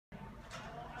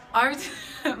Our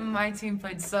my team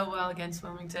played so well against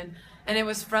Wilmington, and it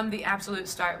was from the absolute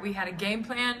start. We had a game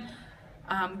plan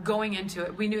going into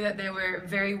it. We knew that they were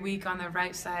very weak on the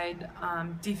right side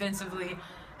defensively,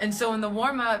 and so in the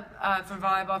warm-up for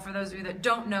volleyball, for those of you that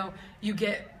don't know, you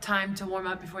get time to warm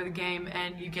up before the game,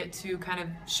 and you get to kind of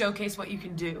showcase what you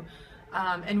can do.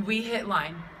 And we hit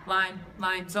line,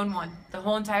 zone 1. The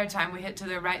whole entire time we hit to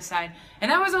the right side.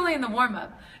 And that was only in the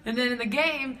warm-up. And then in the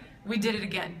game, we did it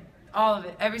again. All of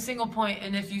it, every single point.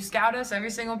 And if you scout us, every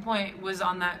single point was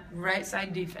on that right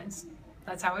side defense.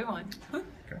 That's how we won. Okay.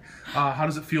 How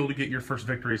does it feel to get your first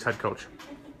victory as head coach?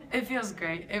 It feels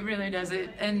great. It really does.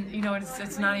 And you know,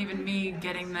 it's not even me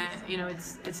getting that. You know,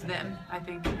 it's them. I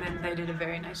think that they did a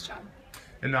very nice job.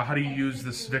 And now, how do you use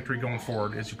this victory going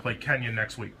forward as you play Kenya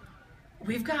next week?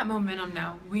 We've got momentum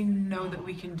now. We know that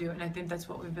we can do it, and I think that's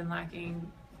what we've been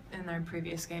lacking in our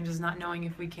previous games, is not knowing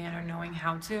if we can or knowing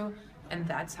how to, and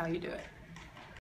that's how you do it.